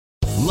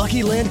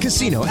Lucky Land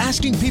Casino,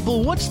 asking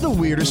people, what's the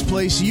weirdest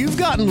place you've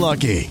gotten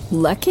lucky?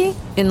 Lucky?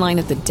 In line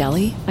at the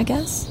deli, I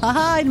guess?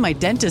 Aha, in my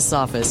dentist's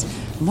office.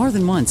 More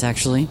than once,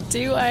 actually.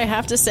 Do I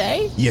have to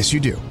say? Yes, you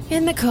do.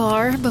 In the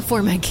car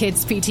before my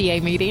kids'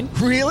 PTA meeting.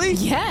 Really?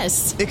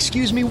 Yes.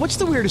 Excuse me, what's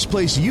the weirdest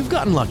place you've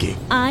gotten lucky?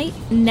 I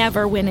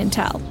never win and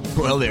tell.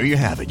 Well, there you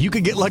have it. You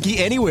can get lucky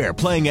anywhere,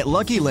 playing at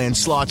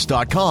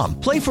LuckyLandSlots.com.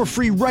 Play for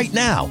free right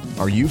now.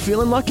 Are you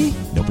feeling lucky?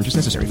 No purchase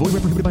necessary. Void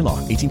where prohibited by law.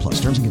 18+.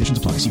 Terms and conditions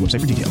apply. See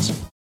website for details.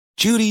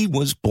 Judy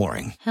was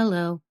boring.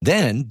 Hello.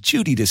 Then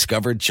Judy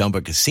discovered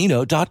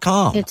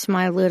ChumbaCasino.com. It's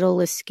my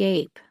little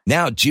escape.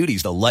 Now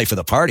Judy's the life of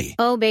the party.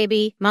 Oh,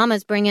 baby,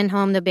 mama's bringing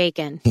home the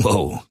bacon.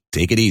 Whoa,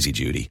 take it easy,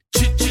 Judy.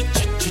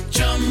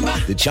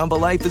 The Chumba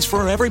life is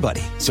for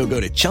everybody. So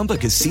go to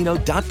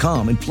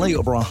ChumbaCasino.com and play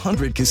over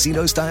 100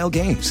 casino-style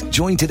games.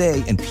 Join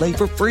today and play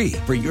for free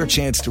for your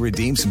chance to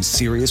redeem some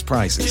serious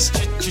prizes.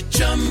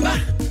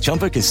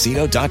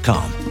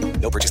 ChumbaCasino.com.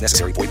 No purchase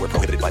necessary. Void where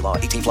prohibited by law.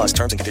 18+.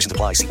 Terms and conditions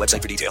apply. See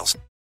website for details.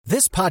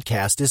 This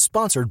podcast is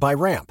sponsored by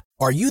Ramp.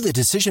 Are you the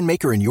decision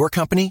maker in your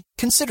company?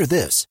 Consider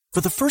this.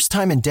 For the first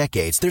time in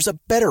decades, there's a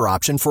better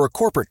option for a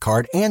corporate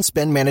card and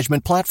spend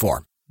management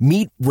platform.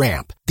 Meet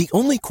Ramp, the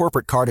only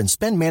corporate card and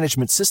spend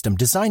management system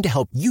designed to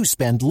help you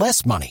spend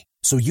less money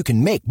so you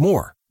can make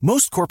more.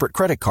 Most corporate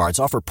credit cards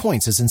offer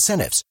points as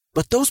incentives,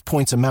 but those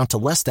points amount to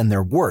less than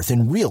their worth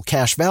in real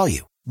cash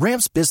value.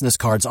 Ramp's business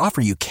cards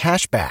offer you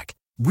cash back,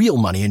 real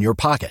money in your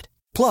pocket.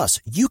 Plus,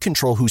 you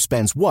control who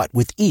spends what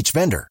with each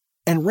vendor.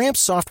 And Ramp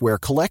software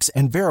collects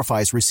and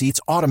verifies receipts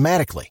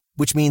automatically,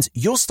 which means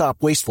you'll stop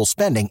wasteful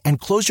spending and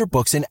close your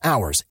books in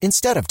hours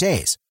instead of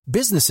days.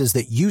 Businesses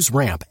that use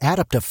Ramp add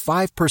up to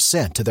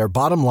 5% to their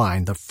bottom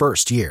line the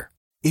first year.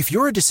 If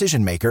you're a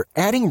decision maker,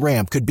 adding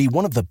Ramp could be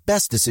one of the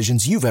best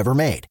decisions you've ever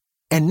made.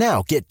 And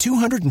now get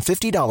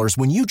 $250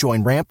 when you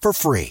join Ramp for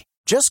free.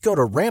 Just go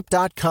to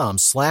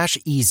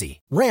ramp.com/easy.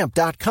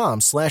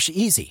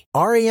 Ramp.com/easy.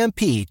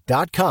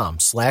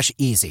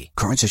 RAMP.com/easy.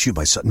 Cards issued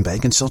by Sutton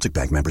Bank and Celtic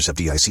Bank, members of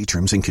FDIC.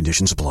 Terms and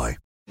conditions apply.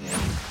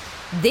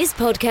 This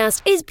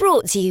podcast is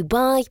brought to you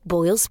by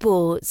Boyle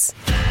Sports.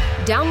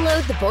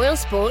 Download the Boyle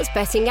Sports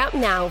betting app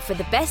now for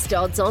the best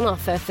odds on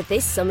offer for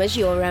this summer's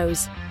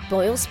Euros.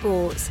 Boyle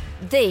Sports.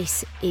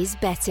 This is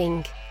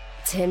betting.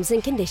 Terms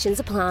and conditions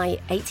apply.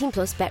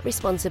 18+. Bet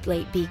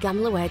responsibly.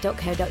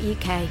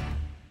 BeGambleAware.co.uk.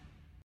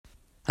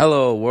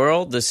 Hello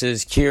world, this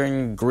is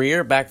Kieran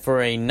Greer back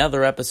for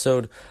another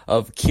episode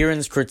of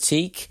Kieran's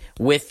Critique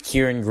with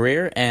Kieran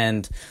Greer,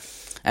 and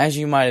as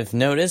you might have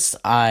noticed,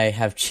 I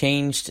have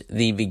changed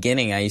the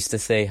beginning. I used to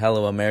say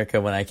hello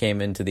America when I came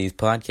into these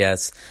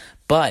podcasts,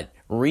 but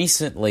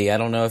recently, I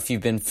don't know if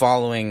you've been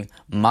following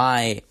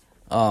my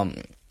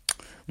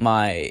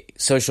my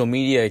social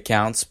media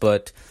accounts,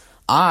 but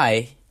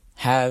I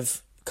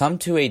have come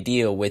to a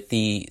deal with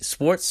the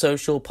Sports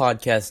Social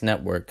Podcast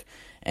Network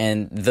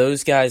and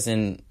those guys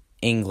in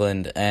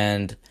England,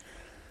 and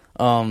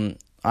I'm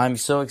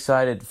so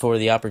excited for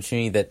the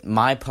opportunity that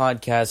my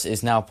podcast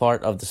is now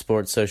part of the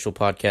Sports Social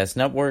Podcast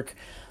Network.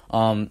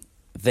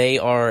 They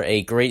are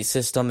a great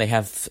system. They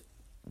have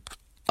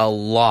a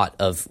lot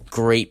of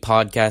great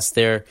podcasts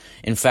there.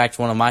 In fact,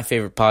 one of my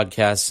favorite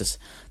podcasts is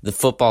the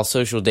Football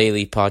Social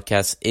Daily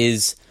podcast,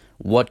 is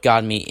what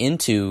got me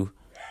into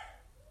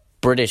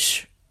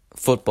British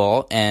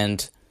football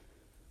and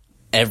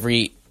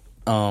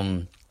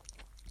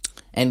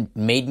and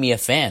made me a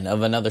fan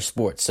of another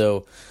sport.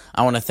 So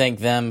I want to thank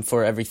them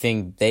for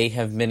everything. They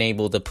have been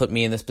able to put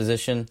me in this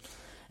position.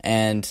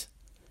 And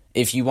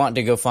if you want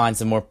to go find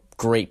some more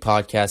great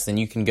podcasts, then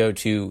you can go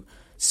to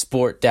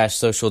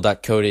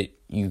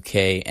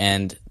sport-social.co.uk,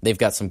 and they've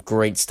got some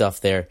great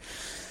stuff there.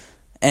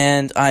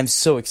 And I'm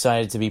so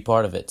excited to be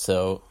part of it.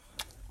 So,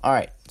 all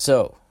right.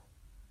 So,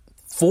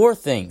 4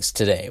 things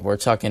today. We're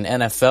talking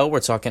NFL, we're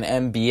talking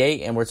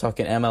NBA, and we're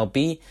talking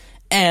MLB.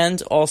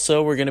 And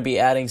also, we're going to be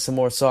adding some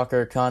more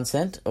soccer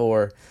content,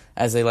 or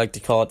as they like to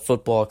call it,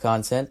 football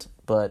content.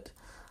 But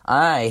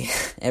I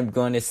am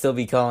going to still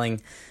be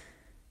calling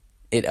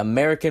it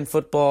American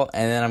football,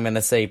 and then I'm going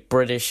to say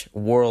British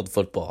world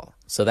football.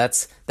 So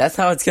that's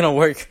how it's going to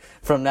work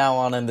from now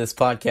on in this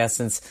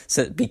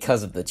podcast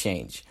because of the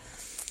change.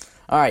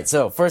 All right,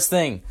 so first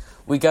thing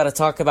we got to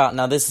talk about.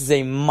 Now, this is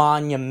a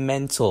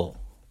monumental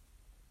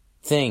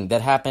thing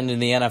that happened in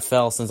the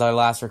NFL since I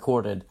last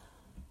recorded.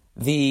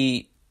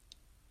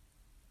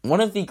 One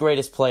of the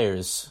greatest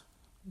players,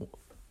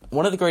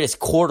 one of the greatest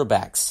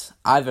quarterbacks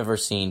I've ever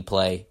seen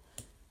play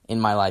in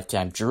my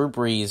lifetime, Drew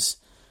Brees,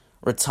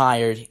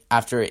 retired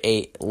after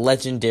a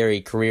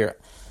legendary career.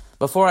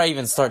 Before I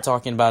even start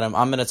talking about him,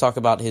 I'm going to talk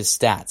about his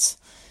stats.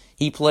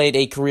 He played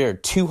a career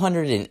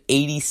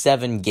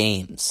 287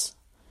 games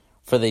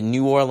for the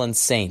New Orleans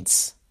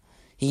Saints.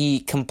 He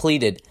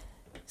completed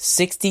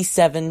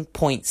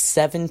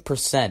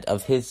 67.7%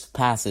 of his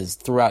passes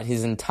throughout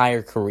his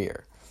entire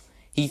career.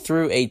 He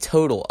threw a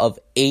total of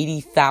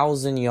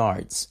 80,000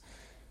 yards,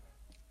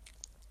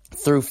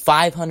 threw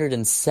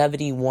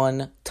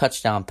 571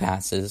 touchdown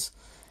passes,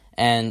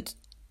 and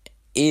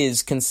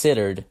is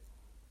considered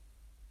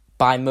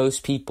by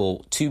most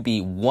people to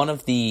be one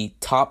of the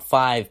top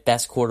 5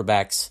 best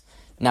quarterbacks.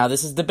 Now,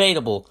 this is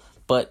debatable,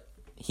 but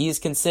he is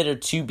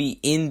considered to be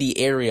in the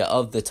area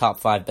of the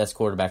top 5 best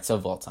quarterbacks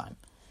of all time.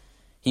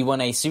 He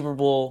won a Super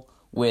Bowl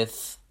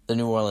with the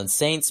New Orleans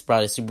Saints,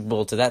 brought a Super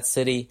Bowl to that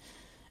city.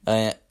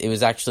 It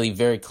was actually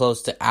very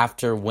close to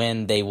after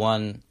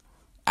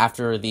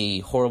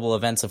the horrible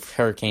events of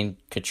Hurricane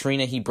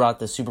Katrina. He brought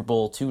the Super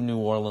Bowl to New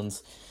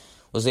Orleans,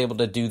 was able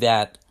to do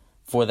that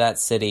for that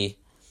city.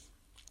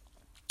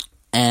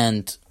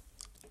 And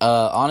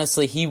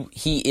honestly,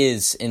 he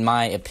is, in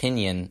my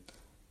opinion,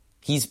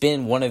 he's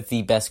been one of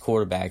the best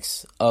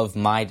quarterbacks of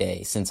my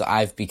day since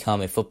I've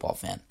become a football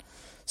fan.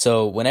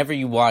 So whenever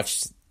you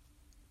watch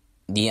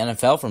the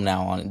NFL from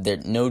now on,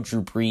 no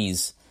Drew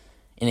Brees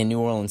in a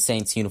New Orleans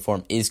Saints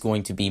uniform is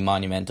going to be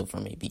monumental for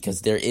me,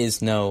 because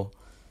there's not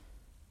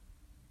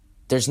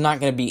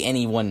going to be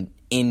anyone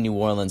in New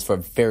Orleans for a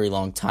very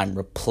long time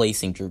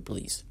replacing Drew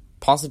Brees.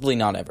 Possibly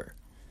not ever.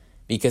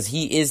 Because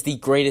he is the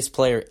greatest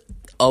player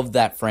of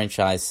that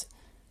franchise,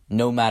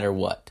 no matter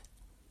what.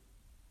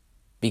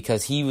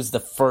 Because he was the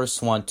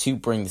first one to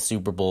bring the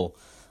Super Bowl.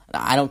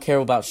 I don't care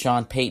about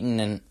Sean Payton,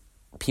 and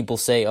people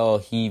say, oh,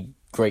 he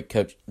great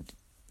coach.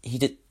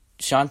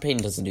 Sean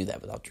Payton doesn't do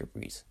that without Drew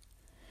Brees.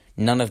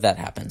 None of that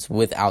happens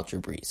without Drew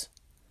Brees.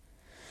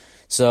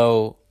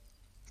 So,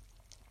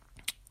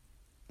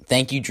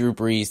 thank you, Drew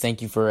Brees.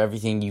 Thank you for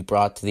everything you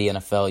brought to the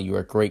NFL. You are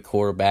a great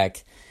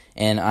quarterback,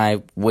 and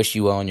I wish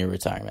you well in your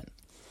retirement.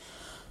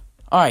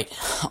 All right,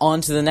 on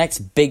to the next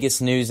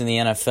biggest news in the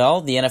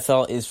NFL. The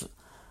NFL is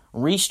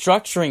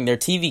restructuring their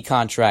TV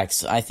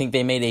contracts. I think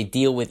they made a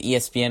deal with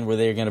ESPN where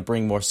they're going to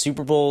bring more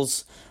Super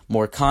Bowls,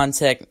 more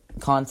content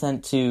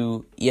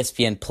to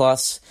ESPN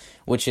Plus,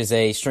 which is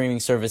a streaming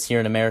service here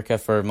in America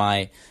for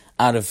my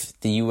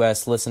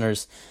out-of-the-U.S.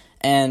 listeners.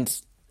 And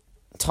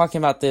talking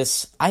about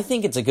this, I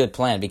think it's a good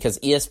plan because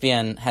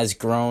ESPN has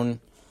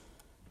grown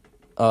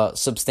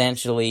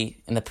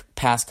substantially in the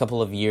past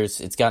couple of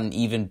years. It's gotten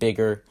even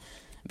bigger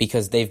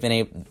because the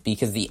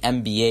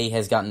NBA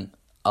has gotten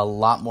a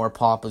lot more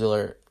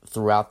popular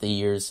throughout the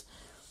years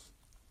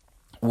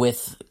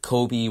with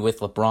Kobe, with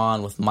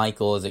LeBron, with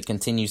Michael as it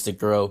continues to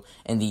grow,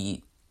 and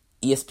the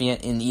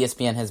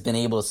ESPN has been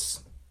able to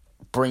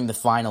bring the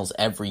finals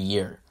every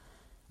year,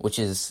 which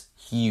is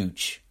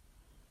huge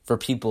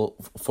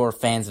for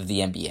fans of the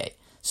NBA.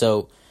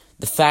 So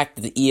the fact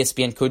that the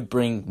ESPN could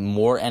bring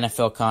more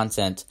NFL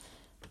content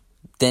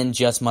than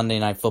just Monday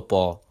Night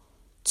Football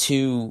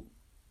to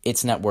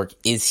its network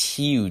is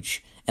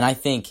huge. And I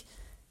think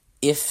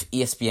if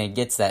ESPN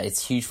gets that,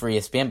 it's huge for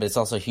ESPN, but it's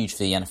also huge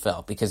for the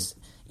NFL because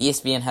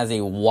ESPN has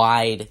a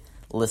wide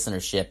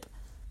listenership.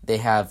 They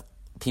have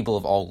people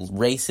of all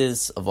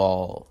races, of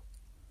all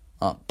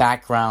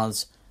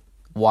backgrounds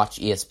watch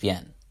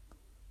ESPN.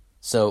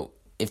 So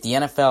if the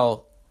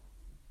NFL,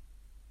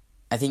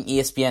 I think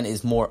ESPN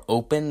is more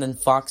open than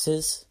Fox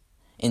is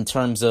in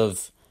terms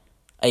of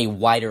a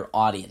wider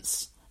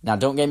audience. Now,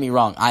 don't get me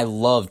wrong. I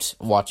loved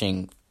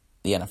watching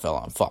the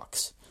NFL on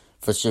Fox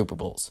for Super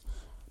Bowls.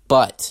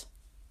 But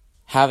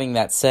having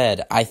that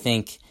said, I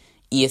think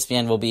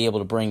ESPN will be able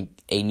to bring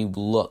a new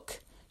look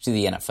to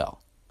the NFL.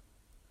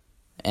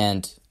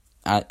 And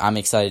I'm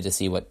excited to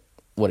see what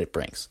it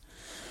brings.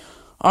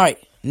 All right,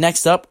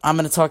 next up, I'm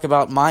going to talk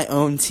about my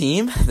own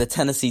team, the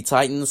Tennessee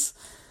Titans.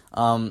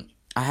 I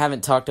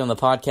haven't talked on the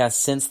podcast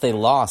since they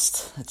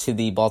lost to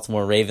the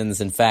Baltimore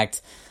Ravens. In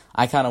fact,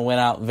 I kind of went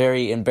out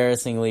very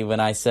embarrassingly when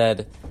I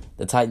said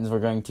the Titans were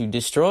going to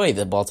destroy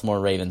the Baltimore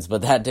Ravens,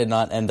 but that did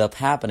not end up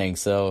happening.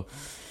 So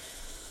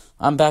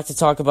I'm back to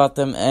talk about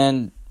them,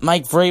 and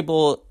Mike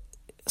Vrabel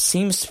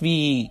seems to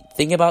be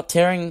thinking about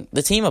tearing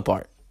the team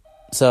apart.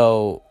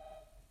 So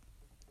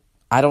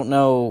I don't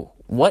know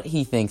what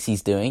he thinks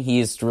he's doing. He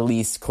has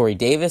released Corey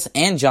Davis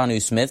and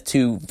Jonnu Smith,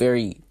 two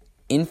very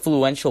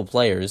influential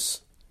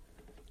players,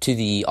 to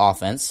the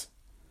offense.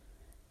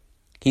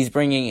 He's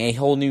bringing a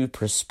whole new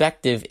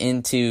perspective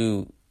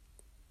into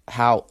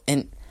how...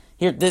 And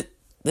here,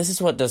 this is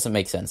what doesn't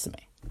make sense to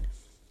me.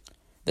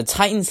 The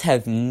Titans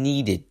have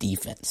needed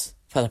defense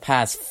for the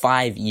past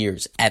 5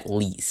 years at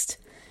least.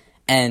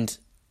 And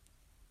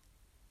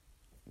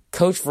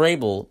Coach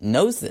Vrabel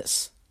knows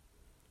this.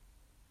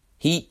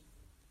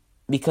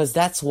 Because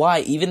that's why,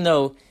 even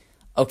though...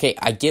 Okay,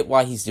 I get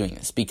why he's doing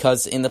this.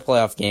 Because in the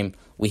playoff game,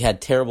 we had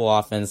terrible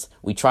offense.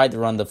 We tried to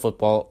run the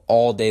football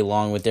all day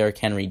long with Derrick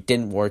Henry.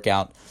 Didn't work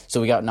out.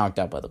 So we got knocked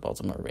out by the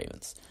Baltimore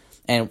Ravens.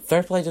 And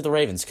fair play to the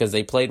Ravens because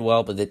they played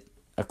well, but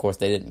of course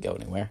they didn't go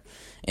anywhere.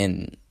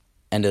 And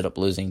ended up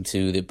losing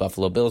to the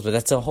Buffalo Bills. But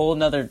that's a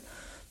whole other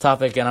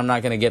topic, and I'm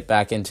not going to get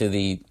back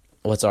into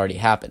what's already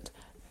happened.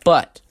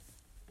 But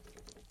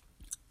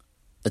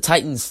the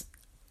Titans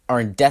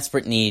are in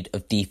desperate need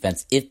of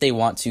defense if they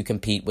want to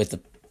compete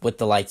with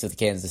the likes of the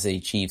Kansas City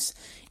Chiefs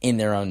in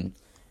their own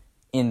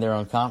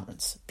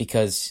conference.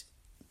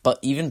 But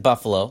even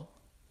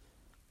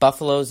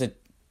Buffalo's a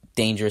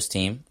dangerous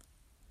team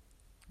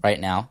right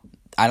now.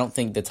 I don't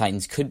think the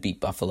Titans could beat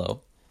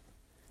Buffalo,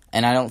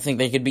 and I don't think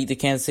they could beat the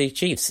Kansas City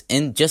Chiefs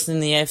just in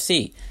the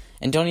AFC.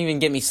 And don't even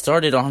get me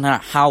started on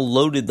how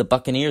loaded the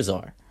Buccaneers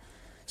are.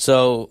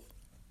 So,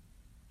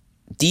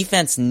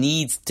 defense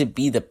needs to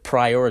be the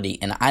priority.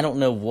 And I don't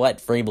know what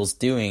Vrabel's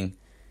doing,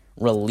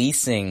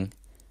 releasing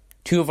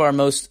two of our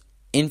most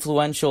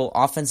influential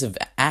offensive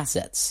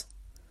assets.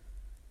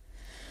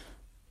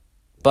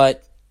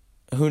 But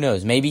who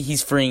knows? Maybe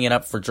he's freeing it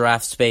up for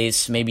draft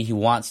space. Maybe he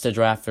wants to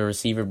draft a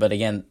receiver. But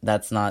again,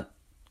 that's not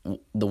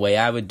the way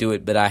I would do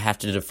it. But I have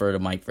to defer to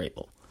Mike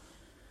Vrabel.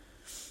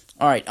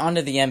 All right, on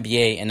to the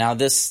NBA. And now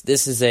this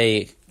is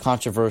a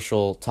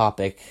controversial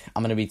topic.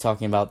 I'm going to be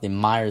talking about the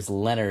Meyers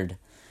Leonard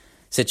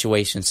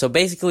situation. So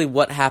basically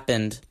what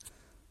happened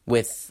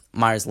with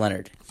Meyers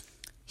Leonard.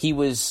 He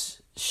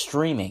was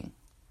streaming,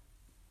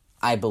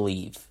 I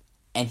believe,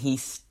 and he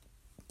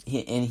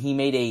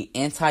made a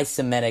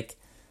anti-Semitic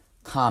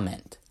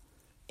comment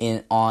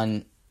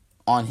on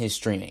his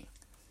streaming.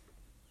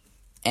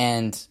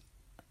 And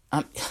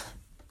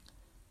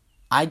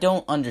I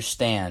don't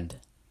understand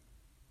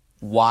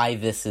why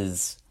this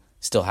is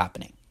still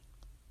happening.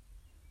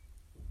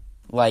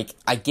 Like,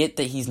 I get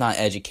that he's not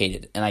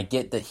educated, and I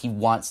get that he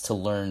wants to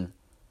learn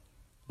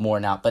more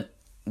now, but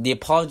the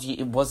apology,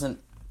 it wasn't,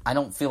 I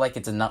don't feel like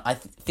it's enough. I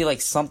feel like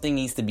something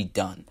needs to be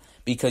done,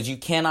 because you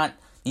cannot,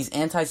 these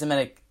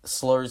anti-Semitic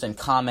slurs and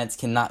comments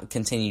cannot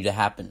continue to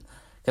happen,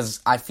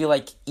 because I feel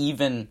like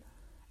even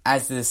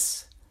as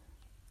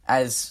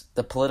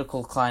the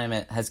political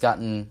climate has got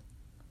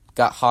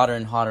hotter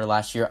and hotter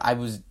last year, I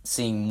was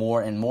seeing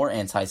more and more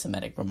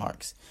anti-Semitic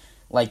remarks.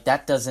 Like,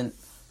 that doesn't...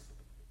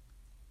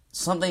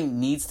 Something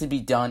needs to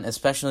be done,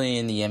 especially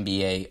in the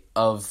NBA,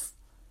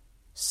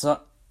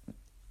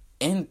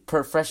 in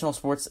professional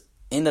sports,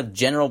 in the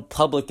general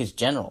public as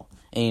general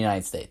in the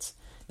United States.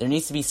 There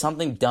needs to be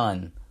something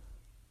done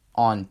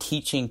on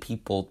teaching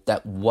people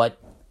that what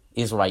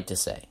is right to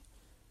say.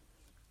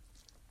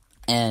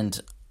 And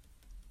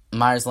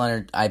Meyers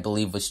Leonard, I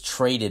believe, was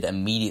traded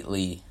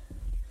immediately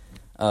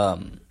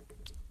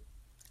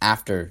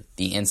after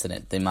the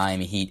incident. The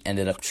Miami Heat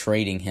ended up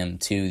trading him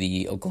to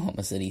the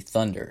Oklahoma City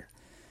Thunder.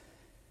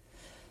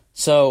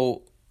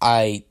 So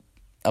I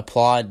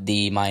applaud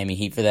the Miami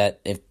Heat for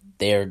that. If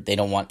they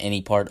don't want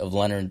any part of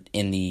Leonard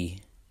in the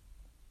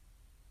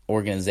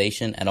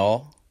organization at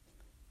all,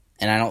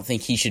 and I don't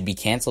think he should be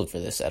canceled for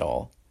this at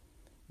all.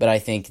 But I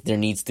think there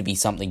needs to be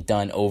something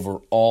done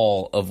over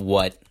all of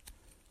what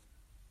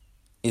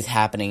is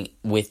happening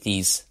with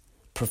these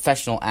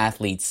professional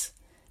athletes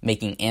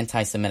making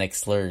anti-Semitic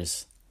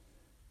slurs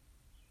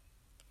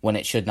when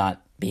it should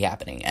not be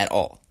happening at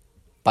all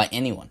by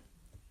anyone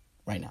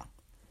right now.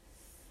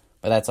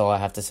 But that's all I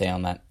have to say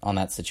on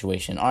that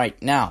situation. All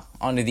right, now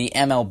on to the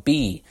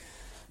MLB.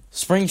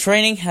 Spring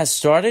training has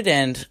started,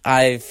 and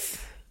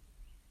I've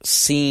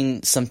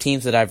seen some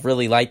teams that I've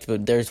really liked,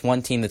 but there's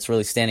one team that's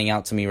really standing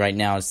out to me right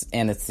now,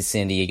 and it's the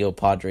San Diego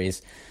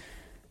Padres.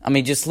 I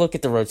mean, just look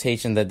at the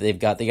rotation that they've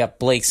got. They got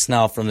Blake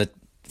Snell from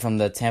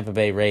the Tampa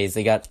Bay Rays.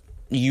 They got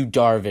Yu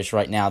Darvish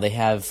right now. They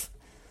have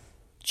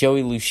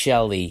Joey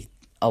Luchelli.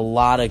 A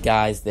lot of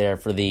guys there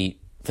for the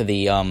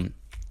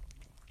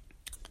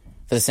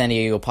San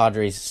Diego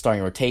Padres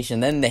starting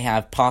rotation. Then they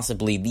have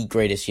possibly the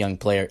greatest young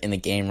player in the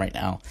game right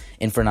now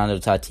in Fernando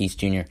Tatis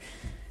Jr.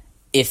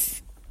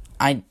 If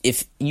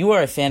you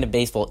are a fan of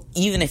baseball,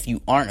 even if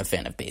you aren't a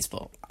fan of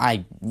baseball,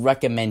 I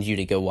recommend you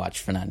to go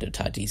watch Fernando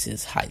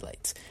Tatis'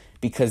 highlights,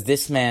 because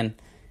this man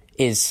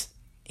he's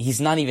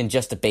not even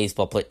just a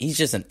baseball player, he's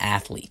just an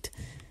athlete.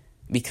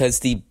 Because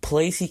the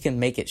plays he can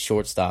make at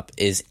shortstop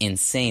is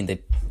insane.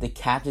 The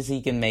catches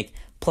he can make,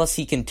 plus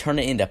he can turn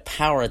it into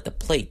power at the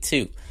plate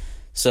too.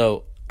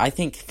 So I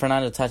think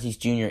Fernando Tatis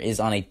Jr. is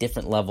on a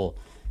different level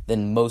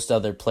than most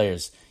other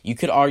players. You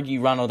could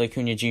argue Ronald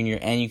Acuna Jr.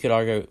 and you could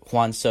argue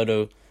Juan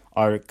Soto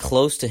are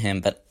close to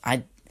him, but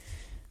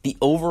the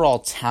overall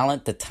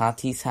talent that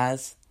Tatis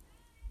has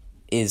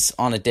is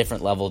on a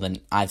different level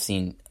than I've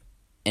seen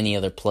any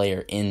other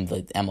player in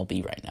the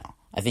MLB right now.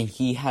 I think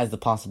he has the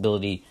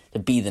possibility to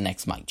be the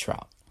next Mike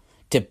Trout,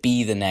 to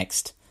be the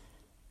next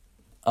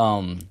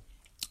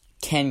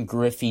Ken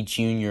Griffey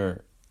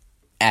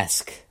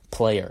Jr.-esque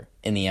player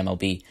in the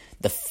MLB,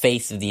 the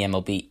face of the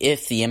MLB,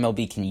 if the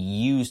MLB can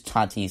use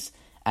Tatis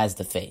as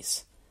the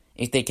face.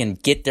 If they can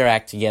get their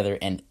act together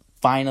and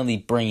finally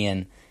bring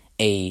in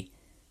a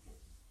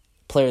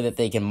player that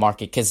they can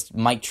market, because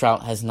Mike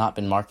Trout has not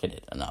been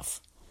marketed enough.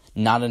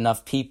 Not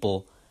enough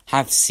people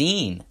have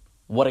seen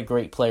what a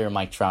great player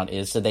Mike Trout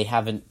is, so they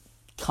haven't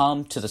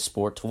come to the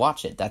sport to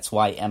watch it. That's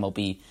why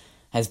MLB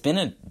has been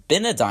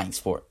a dying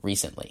sport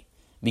recently,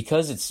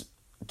 because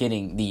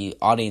the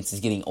audience is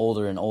getting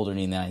older and older in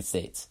the United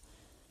States.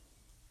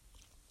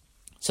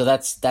 So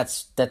that's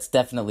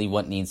definitely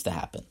what needs to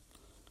happen.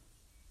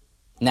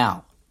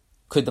 Now,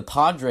 could the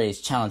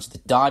Padres challenge the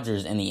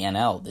Dodgers in the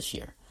NL this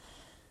year?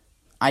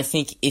 I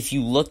think if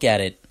you look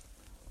at it,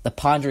 the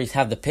Padres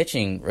have the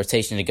pitching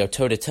rotation to go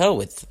toe-to-toe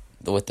with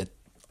the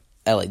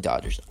LA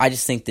Dodgers. I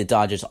just think the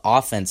Dodgers'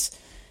 offense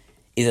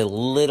is a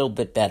little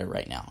bit better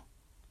right now,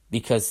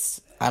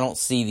 because I don't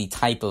see the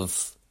type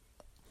of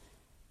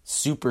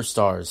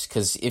superstars,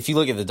 because if you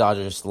look at the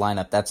Dodgers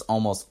lineup, that's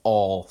almost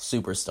all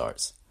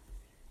superstars.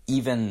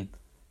 Even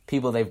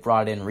people they've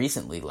brought in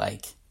recently,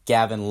 like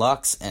Gavin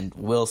Lux and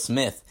Will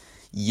Smith,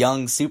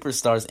 young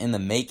superstars in the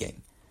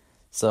making.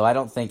 So I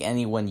don't think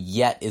anyone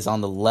yet is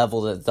on the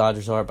level that the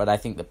Dodgers are, but I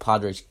think the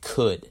Padres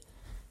could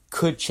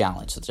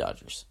challenge the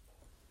Dodgers.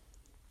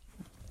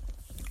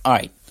 All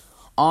right,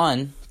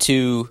 on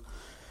to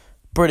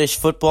British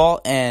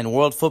football and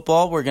world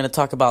football. We're going to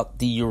talk about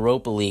the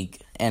Europa League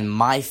and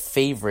my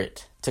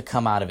favorite to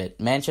come out of it.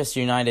 Manchester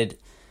United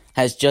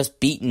has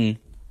just beaten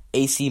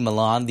AC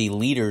Milan, the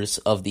leaders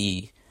of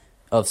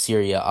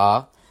Serie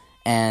A,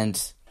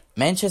 and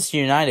Manchester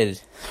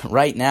United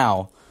right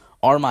now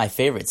are my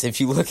favorites. If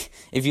you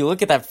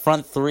look at that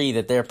front three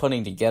that they're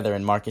putting together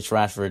in Marcus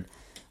Rashford,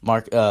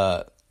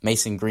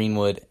 Mason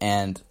Greenwood,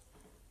 and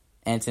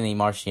Anthony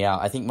Martial.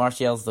 I think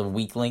Martial's the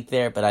weak link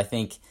there, but I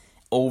think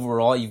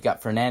overall you've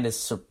got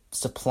Fernandes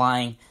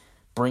supplying,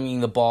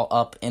 bringing the ball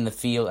up in the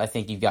field. I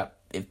think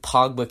if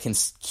Pogba can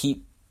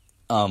keep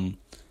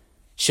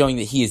showing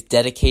that he is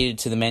dedicated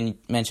to the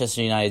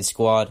Manchester United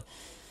squad,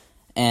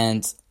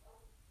 and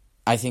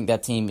I think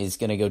that team is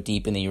going to go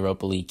deep in the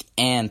Europa League,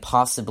 and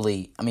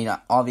possibly,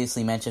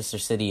 obviously Manchester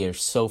City are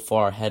so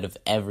far ahead of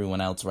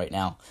everyone else right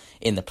now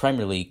in the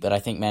Premier League, but I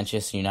think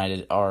Manchester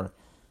United are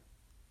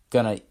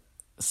going to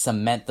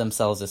cement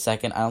themselves a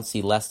second. I don't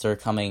see Leicester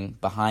coming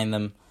behind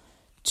them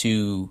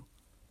to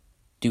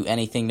do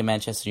anything to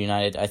Manchester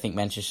United. I think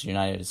Manchester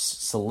United is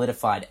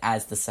solidified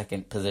as the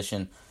second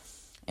position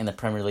in the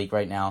Premier League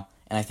right now,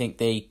 and I think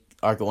they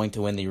are going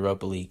to win the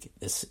Europa League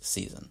this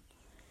season.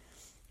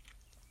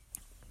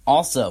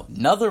 Also,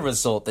 another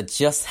result that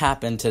just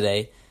happened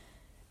today,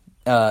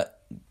 Dinamo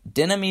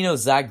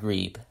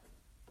Zagreb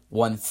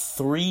won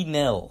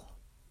 3-0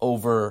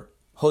 over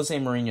Jose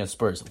Mourinho's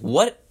Spurs.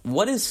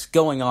 What is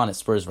going on at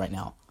Spurs right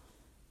now?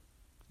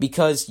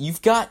 Because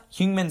you've got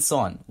Heung-min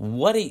Son,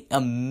 what an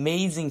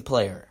amazing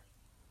player.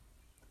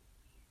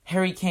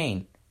 Harry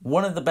Kane,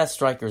 one of the best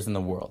strikers in the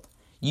world.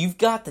 You've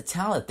got the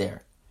talent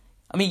there.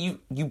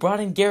 You brought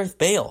in Gareth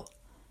Bale.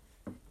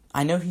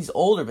 I know he's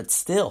older, but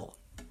still.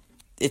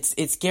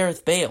 It's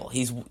Gareth Bale.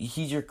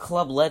 He's your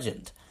club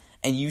legend,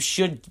 and you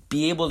should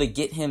be able to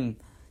get him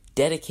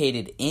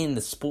dedicated in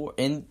the sport.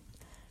 And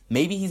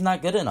maybe he's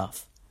not good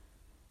enough,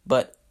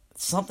 but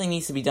something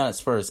needs to be done at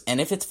Spurs.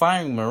 And if it's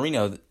firing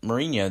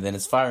Mourinho, then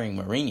it's firing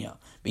Mourinho,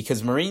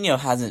 because Mourinho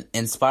hasn't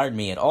inspired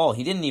me at all.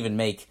 He didn't even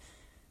make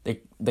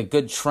the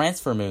good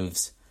transfer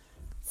moves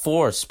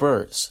for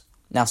Spurs.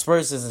 Now,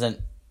 Spurs isn't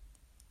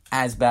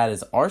as bad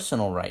as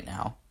Arsenal right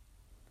now,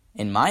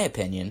 in my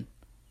opinion,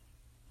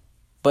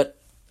 but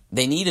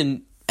they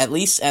need at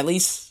least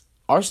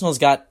Arsenal's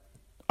got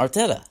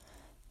Arteta.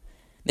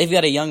 They've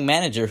got a young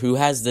manager who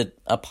has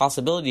a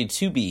possibility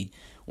to be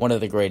one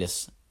of the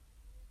greatest,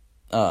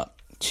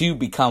 to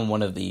become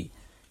one of the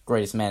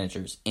greatest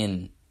managers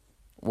in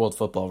world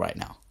football right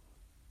now.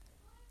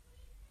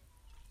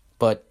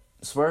 But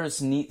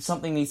Spurs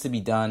something needs to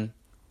be done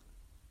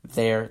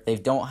there. They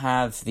don't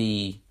have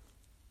the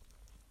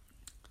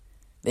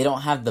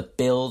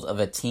build of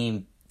a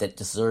team that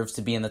deserves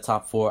to be in the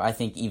top four. I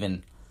think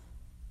even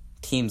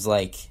teams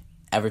like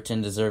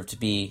Everton deserve to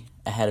be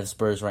ahead of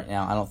Spurs right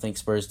now. I don't think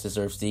Spurs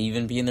deserves to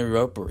even be in the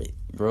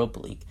Europa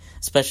League,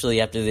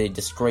 especially after they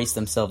disgraced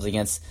themselves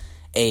against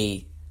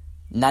a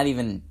not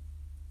even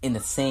in the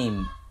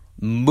same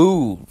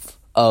move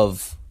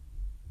of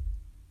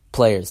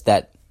players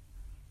that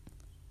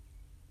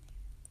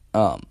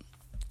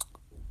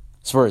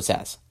Spurs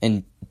has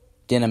in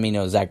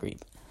Dinamo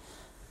Zagreb.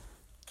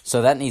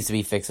 So that needs to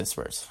be fixed at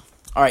Spurs.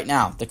 All right,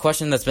 now, the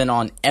question that's been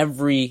on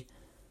every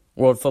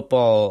world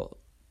football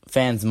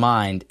fan's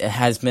mind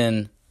has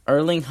been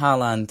Erling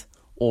Haaland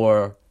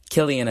or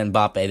Kylian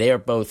Mbappe. They are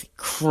both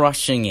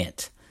crushing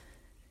it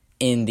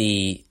in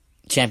the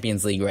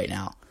Champions League right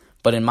now.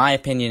 But in my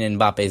opinion,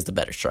 Mbappe is the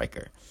better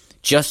striker.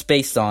 Just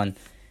based on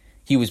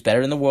he was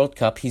better in the World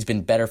Cup, he's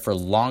been better for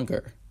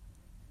longer.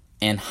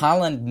 And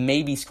Haaland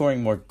may be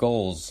scoring more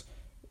goals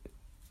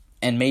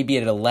and maybe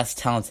at a less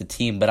talented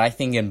team, but I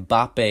think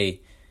Mbappe,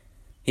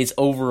 his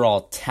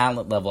overall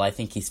talent level, I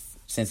think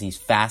since he's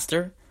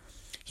faster,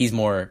 he's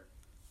more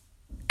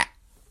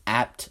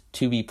apt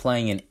to be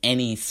playing in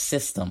any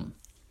system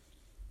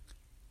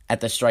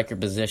at the striker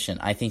position.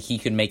 I think he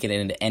could make it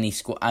into any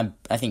squad.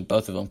 I think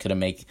both of them could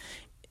make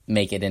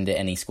it into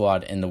any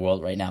squad in the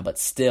world right now. But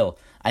still,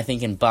 I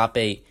think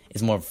Mbappe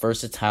is more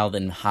versatile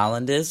than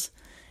Haaland is,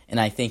 and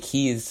I think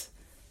he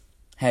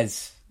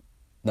has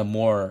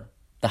the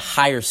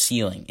higher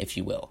ceiling, if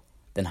you will,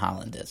 than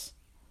Haaland is.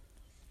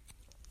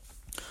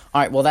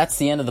 All right, well, that's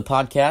the end of the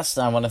podcast.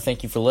 I want to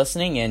thank you for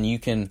listening, and you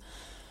can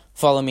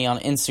follow me on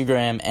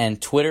Instagram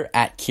and Twitter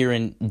at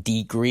Kieran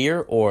D.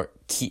 Greer or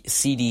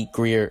CD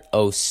Greer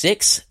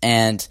 06.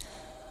 And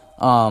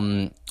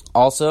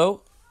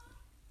also,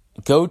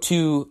 go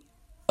to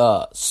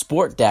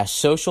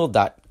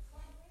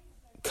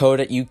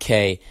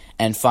sport-social.co.uk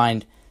and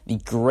find the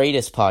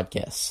greatest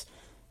podcasts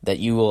that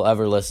you will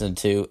ever listen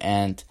to.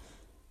 And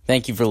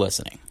thank you for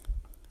listening.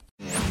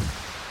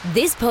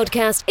 This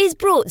podcast is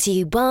brought to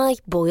you by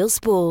Boyle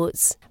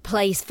Sports.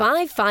 Place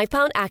 5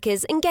 £5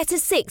 Accas and get a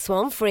 6th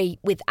one free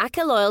with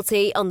Acca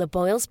Loyalty on the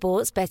Boyle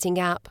Sports betting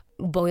app.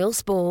 Boyle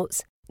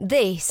Sports.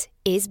 This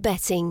is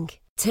betting.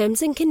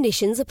 Terms and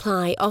conditions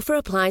apply. Offer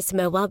applies to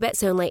mobile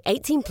bets only.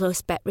 18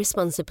 plus. Bet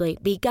responsibly.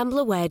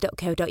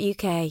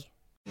 BeGambleAware.co.uk.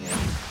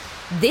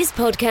 This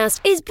podcast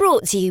is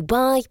brought to you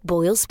by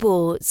Boyle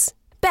Sports.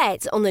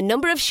 Bet on the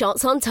number of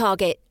shots on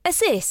target,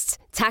 assists,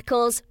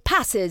 tackles,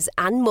 passes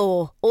and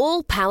more.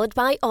 All powered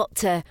by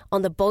Opta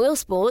on the Boyle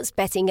Sports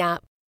betting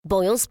app.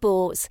 Boyle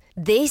Sports.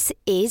 This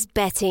is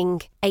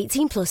betting.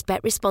 18 plus.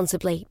 Bet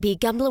responsibly.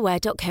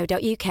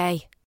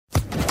 BeGambleAware.co.uk.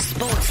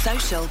 Sports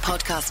Social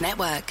Podcast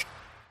Network.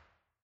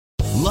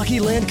 Lucky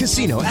Land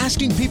Casino,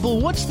 asking people,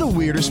 what's the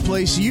weirdest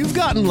place you've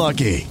gotten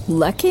lucky?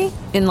 Lucky?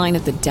 In line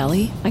at the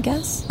deli, I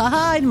guess?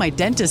 Aha, in my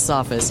dentist's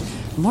office.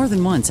 More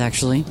than once,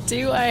 actually.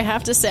 Do I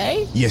have to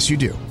say? Yes, you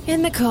do.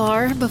 In the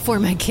car before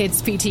my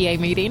kids' PTA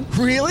meeting.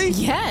 Really?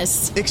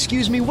 Yes.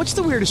 Excuse me, what's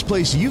the weirdest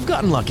place you've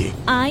gotten lucky?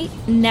 I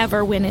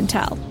never win and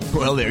tell.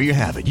 Well, there you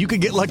have it. You can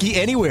get lucky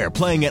anywhere,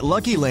 playing at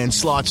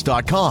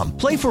LuckyLandSlots.com.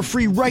 Play for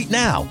free right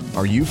now.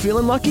 Are you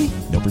feeling lucky?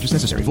 No purchase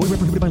necessary. Void where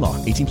prohibited by law.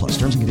 18 plus.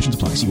 Terms and conditions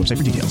apply. See website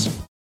for details.